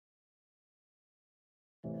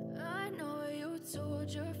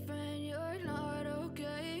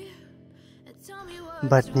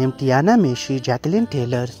Birth name Teyana Macy Jacqueline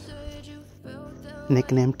Taylor.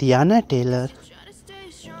 Nickname Teyana Taylor.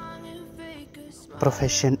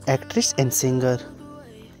 Profession actress and singer.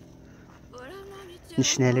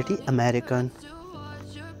 Nationality American.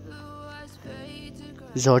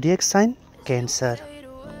 Zodiac sign Cancer.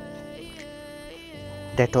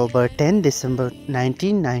 Date of birth 10 December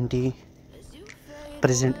 1990.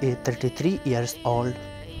 Present age 33 years old.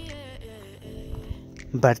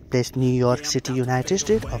 Birthplace New York City, United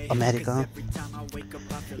States of America.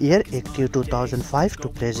 Year active 2005 to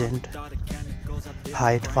present.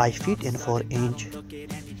 Height 5 feet and 4 inch.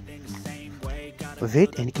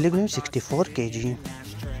 Weight in kilogram 64 kg.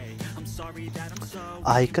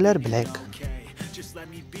 Eye color black.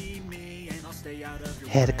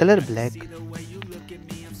 Hair color black.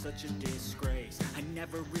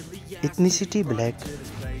 Ethnicity black.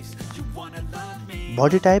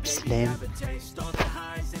 Body type slim.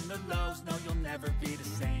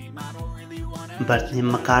 Birth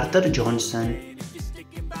name MacArthur Johnson.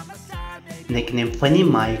 Nickname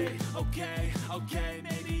FunnyMike.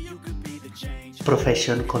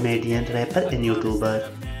 Profession comedian, rapper and YouTuber.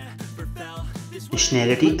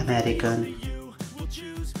 Nationality American.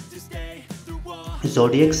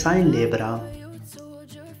 Zodiac sign Libra.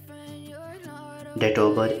 Date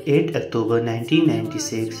of birth 8 October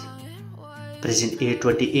 1996. Present age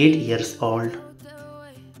 28 years old.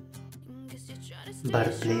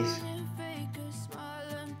 Birthplace.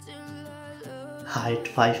 Height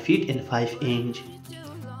 5 feet and 5 inch.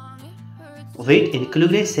 Weight in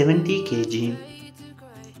kilogram 70 kg.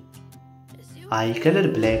 Eye color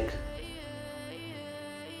black.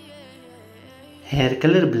 Hair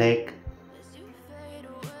color black.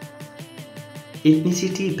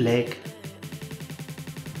 Ethnicity black.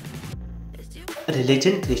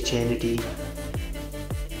 Religion Christianity.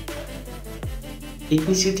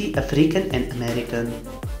 Ethnicity African and American.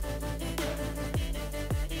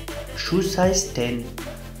 Shoe size 10.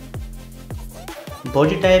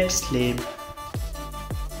 Body type slim.